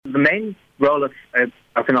main role of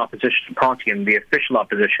an opposition party and the official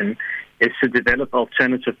opposition is to develop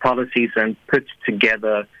alternative policies and put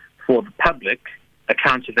together for the public a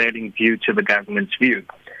countervailing view to the government's view.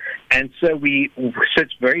 And so we sit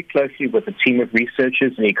very closely with a team of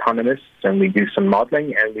researchers and economists, and we do some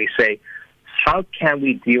modeling, and we say, how can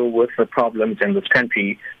we deal with the problems in this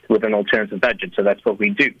country with an alternative budget? So that's what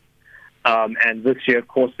we do. And this year, of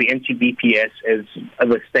course, the NTBPS is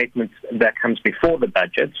the statement that comes before the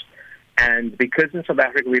budget. And because in South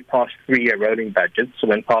Africa we pass 3-year rolling budgets, so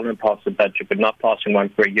when Parliament passes a budget, we're not passing one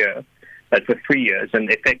for a year, but for 3 years, and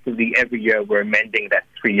effectively every year we're amending that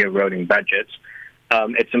 3-year rolling budget.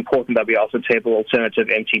 It's important that we also table alternative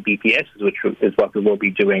NTBPS, which is what we will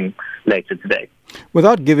be doing later today.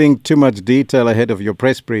 Without giving too much detail ahead of your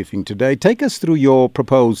press briefing today, take us through your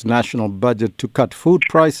proposed national budget to cut food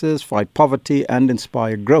prices, fight poverty, and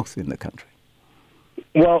inspire growth in the country.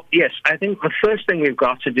 Well, yes, I think the first thing we've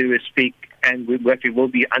got to do is speak, and what we will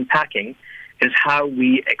be unpacking, is how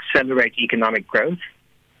we accelerate economic growth.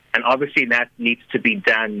 And obviously that needs to be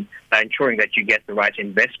done by ensuring that you get the right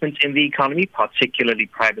investment in the economy, particularly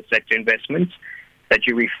private sector investment, that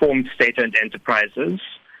you reform state-owned enterprises,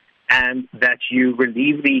 and that you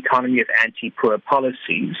relieve the economy of anti-poor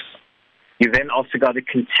policies. You then also got to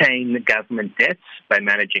contain the government debts by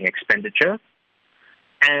managing expenditure.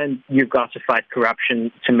 And you've got to fight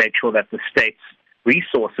corruption to make sure that the state's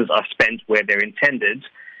resources are spent where they're intended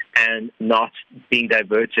and not being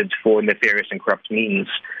diverted for nefarious and corrupt means.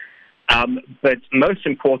 But most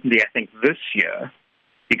importantly, I think this year,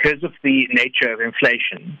 because of the nature of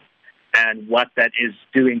inflation and what that is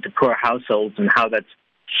doing to poor households and how that's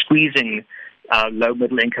squeezing low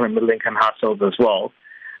middle-income and middle-income households as well,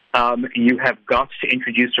 you have got to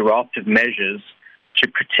introduce a raft of measures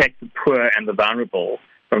to protect the poor and the vulnerable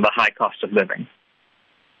from the high cost of living.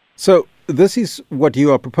 So this is what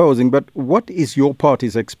you are proposing, but what is your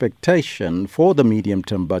party's expectation for the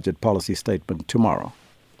medium-term budget policy statement tomorrow?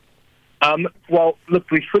 Well, look,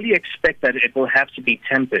 we fully expect that it will have to be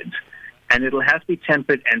tempered, and it'll have to be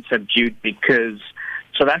tempered and subdued because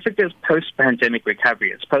South Africa's post-pandemic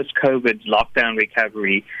recovery, its post-COVID lockdown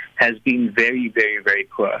recovery, has been very, very, very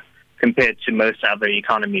poor compared to most other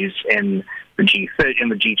economies in the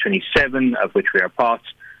G27, of which we are part,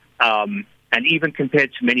 and even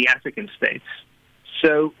compared to many African states.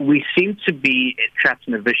 So we seem to be trapped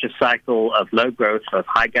in a vicious cycle of low growth, of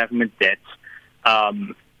high government debt,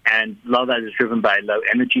 and a lot of that is driven by low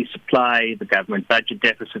energy supply, the government budget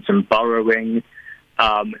deficits and borrowing,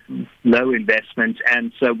 low investment.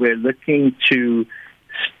 And so we're looking to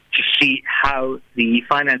see how the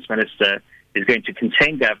finance minister is going to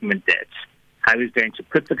contain government debt, how he's going to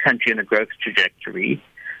put the country in a growth trajectory,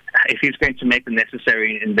 if he's going to make the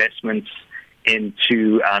necessary investments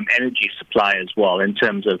into energy supply as well, in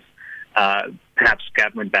terms of perhaps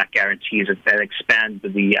government-backed guarantees that expand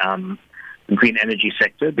the green energy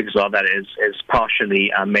sector, because all that is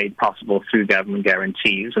partially made possible through government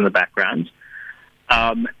guarantees in the background,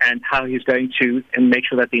 and how he's going to make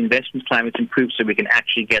sure that the investment climate improves so we can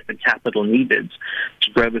actually get the capital needed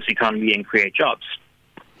to grow this economy and create jobs.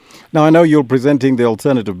 Now, I know you're presenting the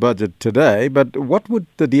alternative budget today, but what would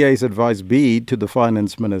the DA's advice be to the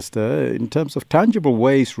finance minister in terms of tangible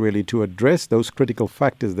ways really to address those critical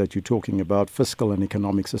factors that you're talking about, fiscal and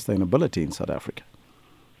economic sustainability in South Africa?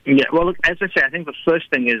 Yeah, well, look, as I say, I think the first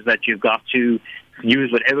thing is that you've got to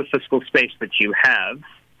use whatever fiscal space that you have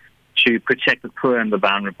to protect the poor and the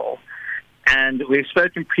vulnerable. And we've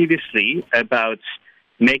spoken previously about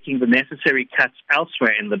making the necessary cuts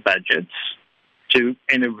elsewhere in the budget to,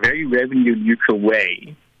 in a very revenue-neutral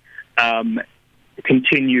way,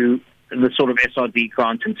 continue the sort of SRD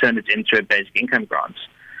grant and turn it into a basic income grant.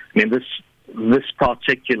 I mean, this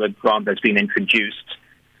particular grant that's been introduced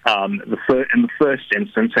in the first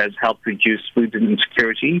instance has helped reduce food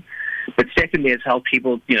insecurity, but secondly has helped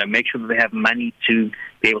people, make sure that they have money to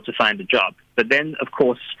be able to find a job. But then, of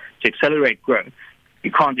course, to accelerate growth,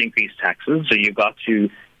 you can't increase taxes, so you've got to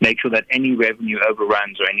make sure that any revenue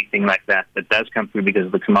overruns or anything like that does come through because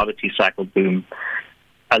of the commodity cycle boom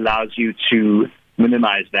allows you to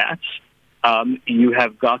minimize that. You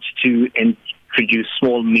have got to introduce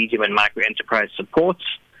small, medium, and micro enterprise supports.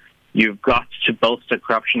 You've got to bolster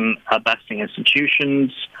corruption-busting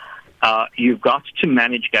institutions. You've got to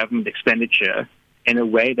manage government expenditure in a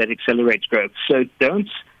way that accelerates growth. So don't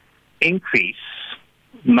increase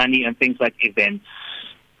money on things like events,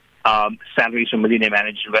 salaries for millionaire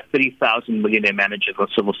managers, about 30,000 millionaire managers for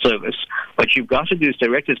civil service. What you've got to do is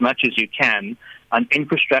direct as much as you can on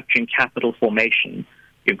infrastructure and capital formation.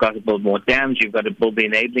 You've got to build more dams. You've got to build the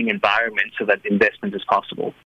enabling environment so that investment is possible.